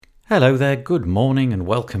Hello there, good morning and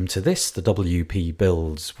welcome to this, the WP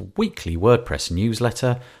Builds weekly WordPress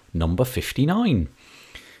newsletter number 59.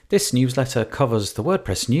 This newsletter covers the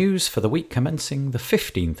WordPress news for the week commencing the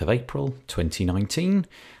 15th of April 2019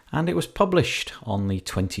 and it was published on the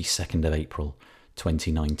 22nd of April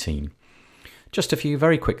 2019. Just a few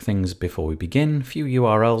very quick things before we begin, a few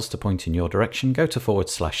URLs to point in your direction. Go to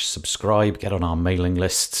 /subscribe, get on our mailing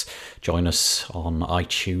lists, join us on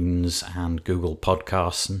iTunes and Google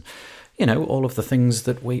Podcasts and, all of the things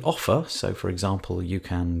that we offer. So, for example, you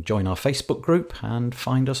can join our Facebook group and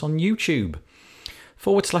find us on YouTube.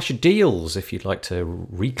 /deals, if you'd like to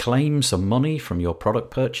reclaim some money from your product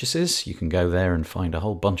purchases, you can go there and find a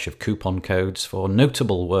whole bunch of coupon codes for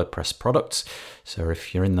notable WordPress products. So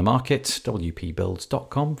if you're in the market,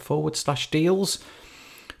 wpbuilds.com/deals.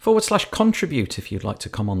 /contribute, if you'd like to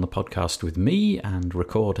come on the podcast with me and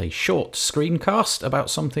record a short screencast about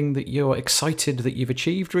something that you're excited that you've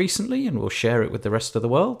achieved recently and we'll share it with the rest of the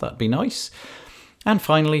world. That'd be nice. And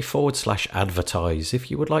finally, /advertise, if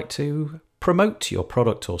you would like to promote your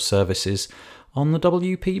product or services on the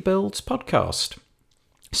WP Builds podcast.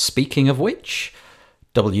 Speaking of which,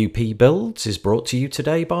 WP Builds is brought to you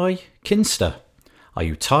today by Kinsta. Are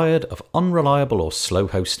you tired of unreliable or slow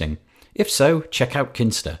hosting? If so, check out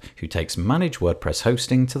Kinsta, who takes managed WordPress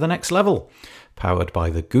hosting to the next level. Powered by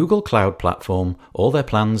the Google Cloud Platform, all their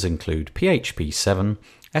plans include PHP 7,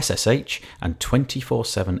 SSH, and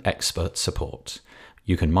 24/7 expert support.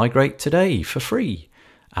 You can migrate today for free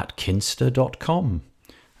at kinsta.com.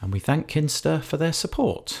 And we thank Kinsta for their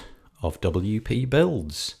support of WP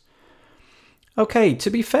Builds. Okay, to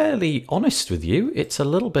be fairly honest with you, it's a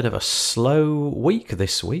little bit of a slow week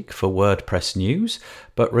this week for WordPress news,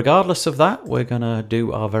 but regardless of that, we're going to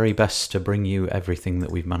do our very best to bring you everything that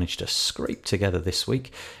we've managed to scrape together this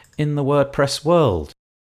week in the WordPress world.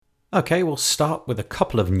 Okay, we'll start with a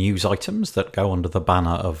couple of news items that go under the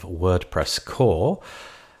banner of WordPress Core.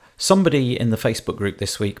 Somebody in the Facebook group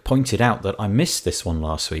this week pointed out that I missed this one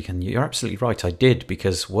last week, and you're absolutely right, I did,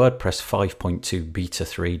 because WordPress 5.2 Beta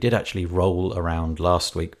 3 did actually roll around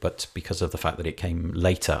last week, but because of the fact that it came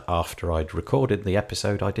later after I'd recorded the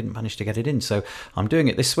episode, I didn't manage to get it in, so I'm doing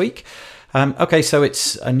it this week. Okay, so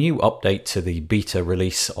it's a new update to the beta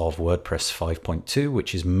release of WordPress 5.2,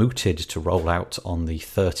 which is mooted to roll out on the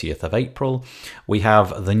 30th of April. We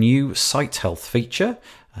have the new site health feature.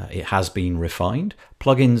 It has been refined.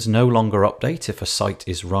 Plugins no longer update if a site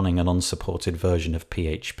is running an unsupported version of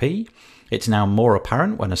PHP. It's now more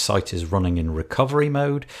apparent when a site is running in recovery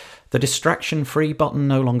mode. The distraction-free button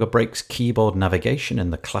no longer breaks keyboard navigation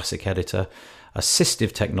in the classic editor.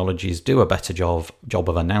 Assistive technologies do a better job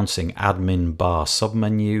of announcing admin bar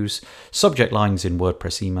submenus. Subject lines in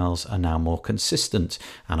WordPress emails are now more consistent,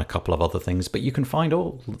 and a couple of other things. But you can find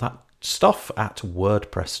all that stuff at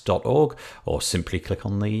wordpress.org or simply click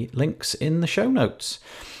on the links in the show notes.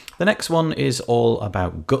 The next one is all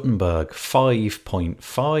about Gutenberg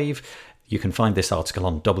 5.5. You can find this article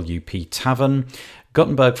on WP Tavern.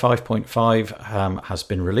 Gutenberg 5.5 has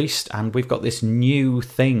been released, and we've got this new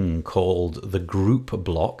thing called the group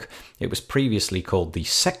block. It was previously called the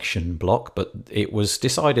section block, but it was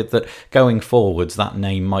decided that going forwards that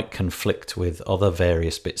name might conflict with other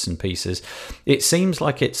various bits and pieces. It seems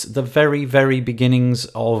like it's the very, very beginnings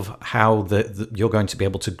of how you're going to be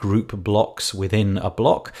able to group blocks within a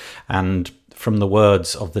block, and from the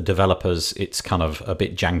words of the developers, it's kind of a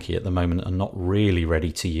bit janky at the moment and not really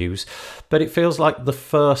ready to use. But it feels like the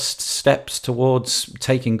first steps towards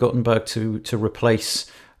taking Gutenberg to replace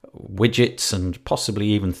widgets and possibly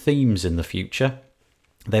even themes in the future.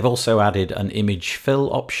 They've also added an image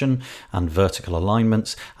fill option and vertical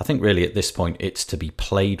alignments. I think really at this point it's to be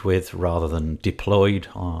played with rather than deployed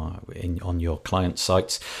on your client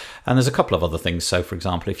sites. And there's a couple of other things. So for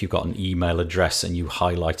example, if you've got an email address and you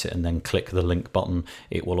highlight it and then click the link button,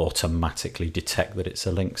 it will automatically detect that it's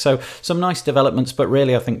a link. So some nice developments, but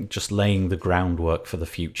really I think just laying the groundwork for the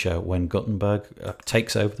future when Gutenberg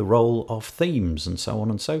takes over the role of themes and so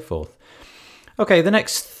on and so forth. Okay, the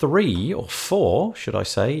next 3 or 4, should I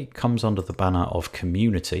say, comes under the banner of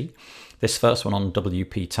community. This first one on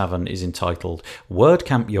WP Tavern is entitled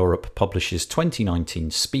WordCamp Europe publishes 2019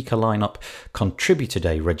 speaker lineup. Contributor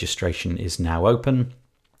Day registration is now open.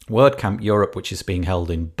 WordCamp Europe, which is being held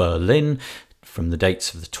in Berlin from the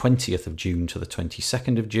dates of the 20th of June to the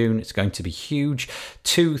 22nd of June. It's going to be huge.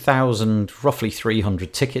 2,000, roughly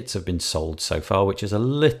 300 tickets have been sold so far, which is a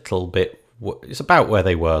little bit it's about where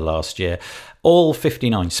they were last year. All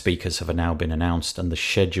 59 speakers have now been announced, and the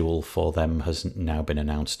schedule for them has now been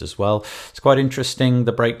announced as well. It's quite interesting,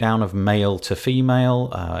 the breakdown of male to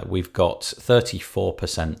female. We've got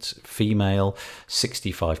 34% female,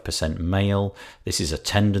 65% male. This is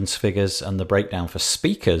attendance figures, and the breakdown for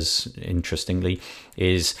speakers, interestingly,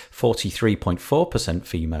 is 43.4%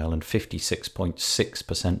 female and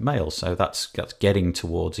 56.6% male. So that's getting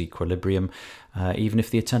towards equilibrium. Even if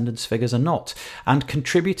the attendance figures are not. And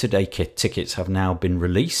contributor day tickets have now been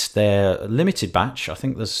released. They're a limited batch. I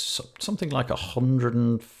think there's something like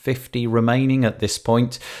 150 remaining at this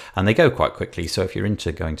point, and they go quite quickly. So if you're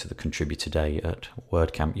into going to the contributor day at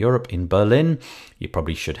WordCamp Europe in Berlin, you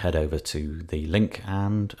probably should head over to the link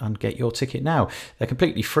and get your ticket now. They're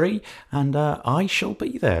completely free, and I shall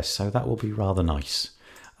be there, so that will be rather nice.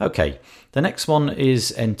 Okay, the next one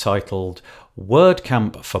is entitled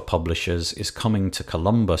WordCamp for Publishers is coming to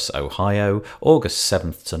Columbus, Ohio, August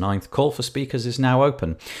 7th to 9th. Call for speakers is now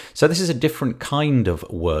open. So this is a different kind of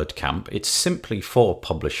WordCamp. It's simply for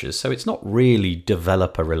publishers, so it's not really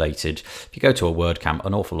developer related. If you go to a WordCamp,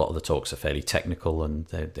 an awful lot of the talks are fairly technical, and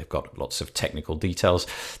they've got lots of technical details.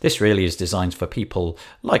 This really is designed for people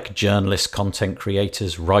like journalists, content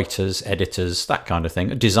creators, writers, editors, that kind of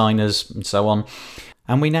thing, designers and so on.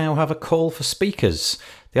 And we now have a call for speakers.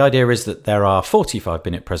 The idea is that there are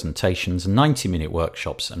 45-minute presentations, 90-minute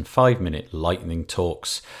workshops, and 5-minute lightning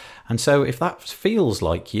talks. And so if that feels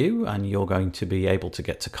like you and you're going to be able to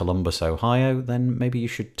get to Columbus, Ohio, then maybe you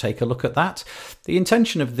should take a look at that. The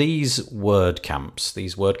intention of these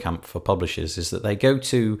WordCamp for publishers, is that they go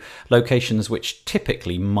to locations which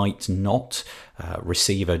typically might not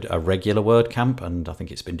receive a regular WordCamp, and I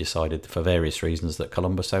think it's been decided for various reasons that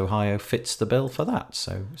Columbus, Ohio fits the bill for that.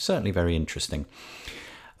 So certainly very interesting.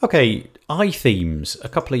 Okay, iThemes, a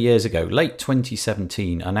couple of years ago, late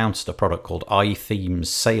 2017, announced a product called iThemes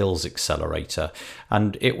Sales Accelerator,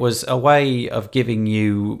 and it was a way of giving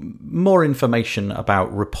you more information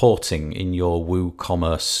about reporting in your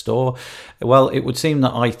WooCommerce store. Well, it would seem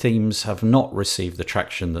that iThemes have not received the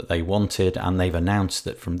traction that they wanted, and they've announced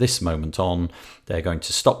that from this moment on, they're going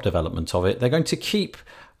to stop development of it. They're going to keep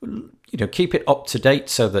it up to date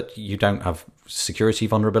so that you don't have security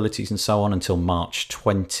vulnerabilities and so on until March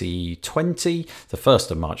 2020, the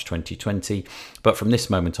 1st of March 2020. But from this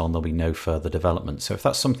moment on, there'll be no further development. So if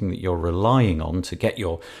that's something that you're relying on to get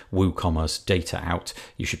your WooCommerce data out,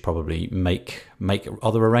 you should probably make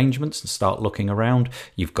other arrangements and start looking around.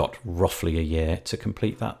 You've got roughly a year to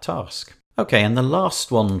complete that task. Okay, and the last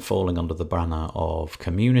one falling under the banner of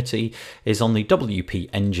community is on the WP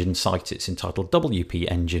Engine site. It's entitled WP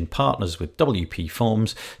Engine Partners with WP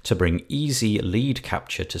Forms to bring easy lead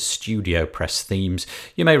capture to StudioPress themes.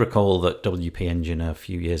 You may recall that WP Engine a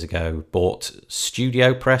few years ago bought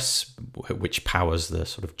StudioPress, which powers the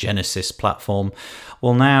sort of Genesis platform.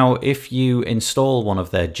 Well, now if you install one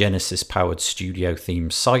of their Genesis powered Studio theme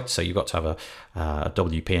sites, so you've got to have a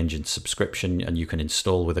WP Engine subscription, and you can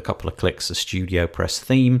install with a couple of clicks a StudioPress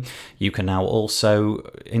theme. You can now also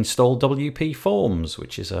install WP Forms,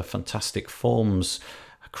 which is a fantastic forms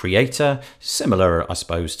creator, similar, I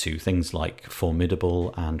suppose, to things like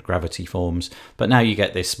Formidable and Gravity Forms. But now you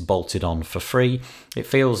get this bolted on for free. It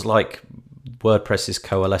feels like WordPress is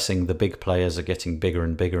coalescing. The big players are getting bigger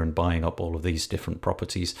and bigger and buying up all of these different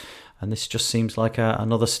properties. And this just seems like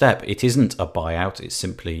another step. It isn't a buyout. It's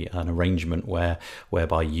simply an arrangement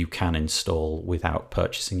whereby you can install without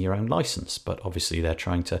purchasing your own license. But obviously they're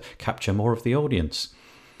trying to capture more of the audience.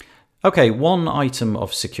 Okay, one item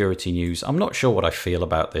of security news. I'm not sure what I feel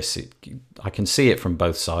about this. I can see it from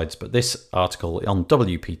both sides, but this article on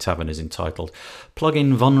WP Tavern is entitled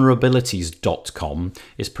PluginVulnerabilities.com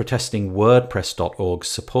is protesting WordPress.org's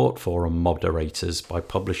support forum moderators by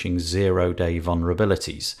publishing zero-day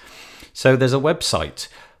vulnerabilities. So there's a website,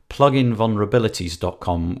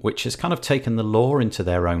 PluginVulnerabilities.com, which has kind of taken the law into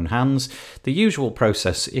their own hands. The usual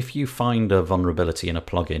process, if you find a vulnerability in a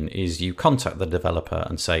plugin, is you contact the developer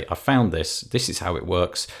and say, I found this is how it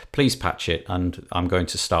works, please patch it, and I'm going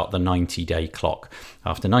to start the 90-day clock.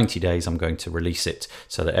 After 90 days, I'm going to release it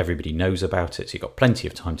so that everybody knows about it. So you've got plenty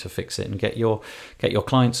of time to fix it and get your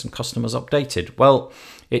clients and customers updated. Well,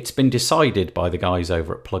 it's been decided by the guys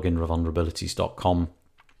over at PluginVulnerabilities.com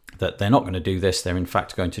that they're not going to do this. They're in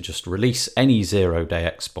fact going to just release any zero-day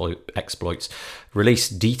exploits, release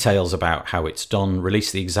details about how it's done,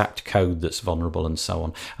 release the exact code that's vulnerable and so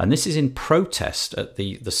on. And this is in protest at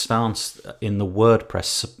the stance in the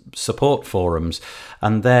WordPress support forums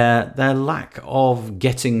and their lack of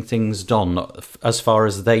getting things done as far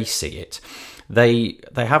as they see it. They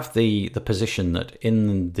have the position that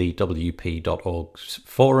in the WP.org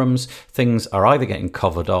forums, things are either getting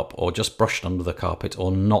covered up or just brushed under the carpet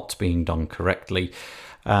or not being done correctly.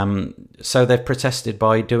 So they've protested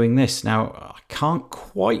by doing this. Now, I can't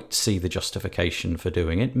quite see the justification for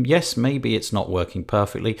doing it. Yes, maybe it's not working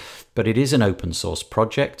perfectly, but it is an open source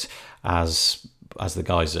project. As the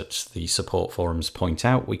guys at the support forums point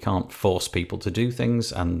out, we can't force people to do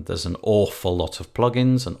things, and there's an awful lot of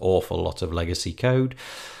plugins, an awful lot of legacy code.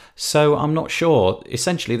 So I'm not sure.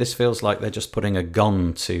 Essentially, this feels like they're just putting a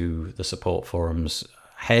gun to the support forums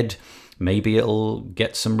head. Maybe it'll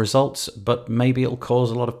get some results, but maybe it'll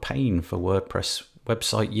cause a lot of pain for WordPress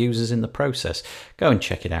website users in the process. Go and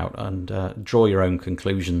check it out and draw your own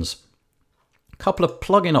conclusions. A couple of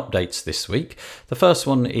plugin updates this week. The first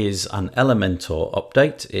one is an Elementor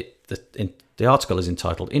update. The article is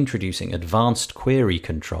entitled Introducing Advanced Query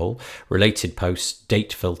Control, Related Posts,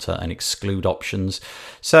 Date Filter and Exclude Options.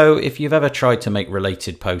 So if you've ever tried to make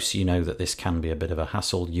related posts, you know that this can be a bit of a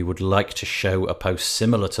hassle. You would like to show a post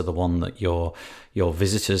similar to the one that your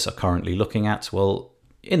visitors are currently looking at. Well,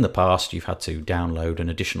 in the past, you've had to download an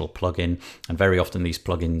additional plugin, and very often these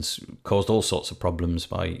plugins caused all sorts of problems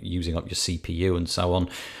by using up your CPU and so on.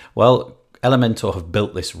 Well, Elementor have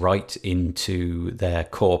built this right into their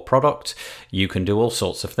core product. You can do all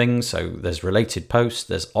sorts of things. So there's related posts,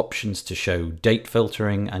 there's options to show date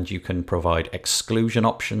filtering, and you can provide exclusion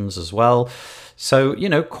options as well. So,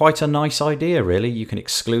 quite a nice idea, really. You can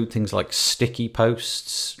exclude things like sticky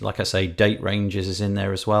posts. Like I say, date ranges is in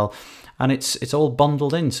there as well. And it's all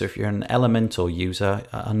bundled in. So if you're an Elementor user,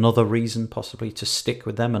 another reason possibly to stick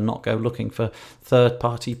with them and not go looking for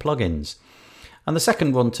third-party plugins. And the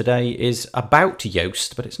second one today is about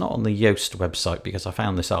Yoast, but it's not on the Yoast website because I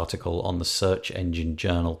found this article on the Search Engine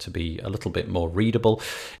Journal to be a little bit more readable.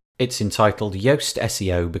 It's entitled Yoast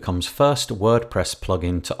SEO becomes first WordPress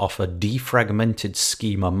plugin to offer defragmented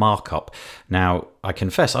schema markup. Now, I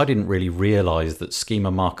confess I didn't really realize that schema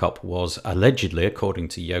markup was allegedly, according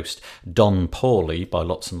to Yoast, done poorly by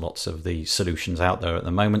lots and lots of the solutions out there at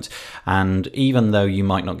the moment. And even though you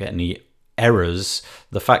might not get any errors,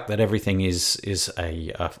 the fact that everything is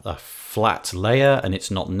a flat layer and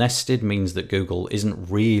it's not nested means that Google isn't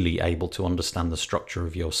really able to understand the structure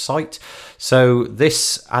of your site. So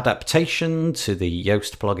this adaptation to the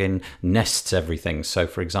Yoast plugin nests everything. So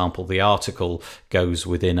for example, the article goes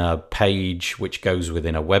within a page which goes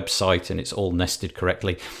within a website, and it's all nested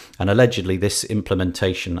correctly. And allegedly this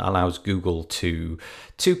implementation allows Google to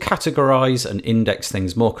categorize and index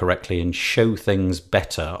things more correctly and show things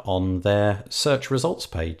better on their search results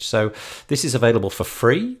page. So this is available for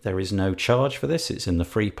free. There is no charge for this. It's in the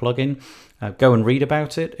free plugin. Go and read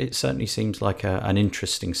about it. It certainly seems like an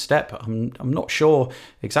interesting step. I'm not sure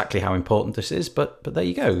exactly how important this is, but there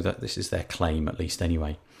you go. That this is their claim, at least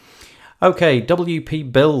anyway. Okay,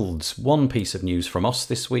 WP Builds. One piece of news from us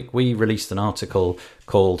this week. We released an article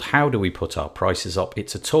called How Do We Put Our Prices Up?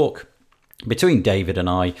 It's a talk between David and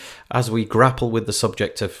I as we grapple with the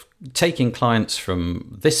subject of taking clients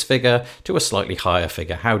from this figure to a slightly higher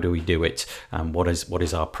figure. How do we do it? What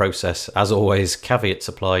is our process? As always, caveats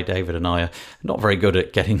apply. David and I are not very good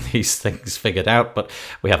at getting these things figured out, but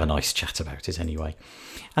we have a nice chat about it anyway.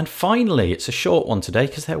 And finally, it's a short one today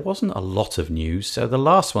because there wasn't a lot of news. So the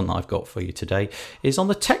last one that I've got for you today is on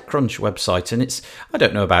the TechCrunch website. And I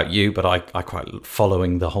don't know about you, but I quite like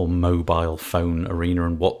following the whole mobile phone arena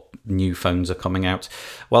and what new phones are coming out.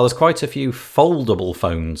 Well, there's quite a few foldable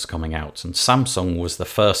phones coming out, and Samsung was the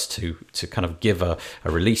first to kind of give a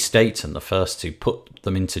release date and the first to put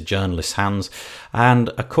them into journalists' hands.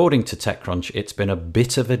 And according to TechCrunch, it's been a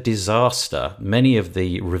bit of a disaster. Many of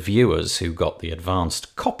the reviewers who got the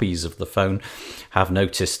advanced copies of the phone have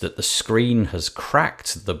noticed that the screen has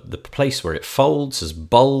cracked, the place where it folds has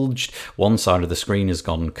bulged, one side of the screen has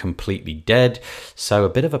gone completely dead. So a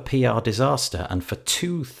bit of a PR disaster, and for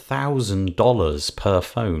 $2,000 per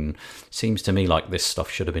phone, seems to me like this stuff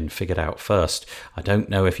should have been figured out first. I don't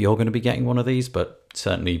know if you're going to be getting one of these, but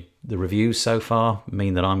certainly the reviews so far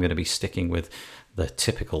mean that I'm going to be sticking with the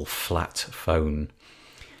typical flat phone.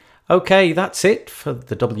 Okay, that's it for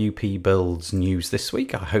the WP Builds news this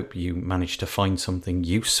week. I hope you managed to find something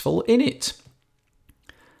useful in it.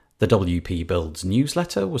 The WP Builds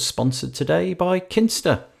newsletter was sponsored today by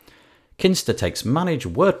Kinsta. Kinsta takes managed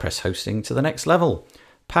WordPress hosting to the next level.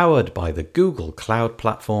 Powered by the Google Cloud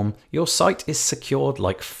Platform, your site is secured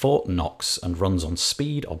like Fort Knox and runs on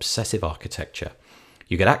speed obsessive architecture.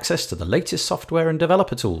 You get access to the latest software and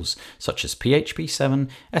developer tools, such as PHP 7,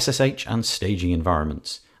 SSH, and staging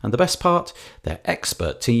environments. And the best part, their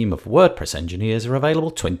expert team of WordPress engineers are available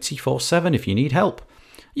 24/7 if you need help.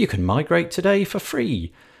 You can migrate today for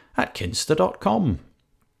free at kinster.com.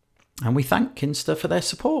 And we thank Kinster for their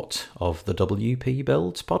support of the WP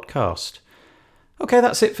Builds podcast. Okay,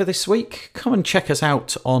 that's it for this week. Come and check us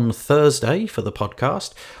out on Thursday for the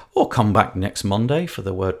podcast, or come back next Monday for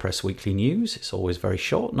the WordPress Weekly News. It's always very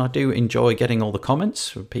short, and I do enjoy getting all the comments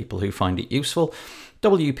from people who find it useful.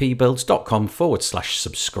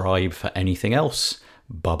 wpbuilds.com/subscribe for anything else.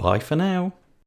 Bye-bye for now.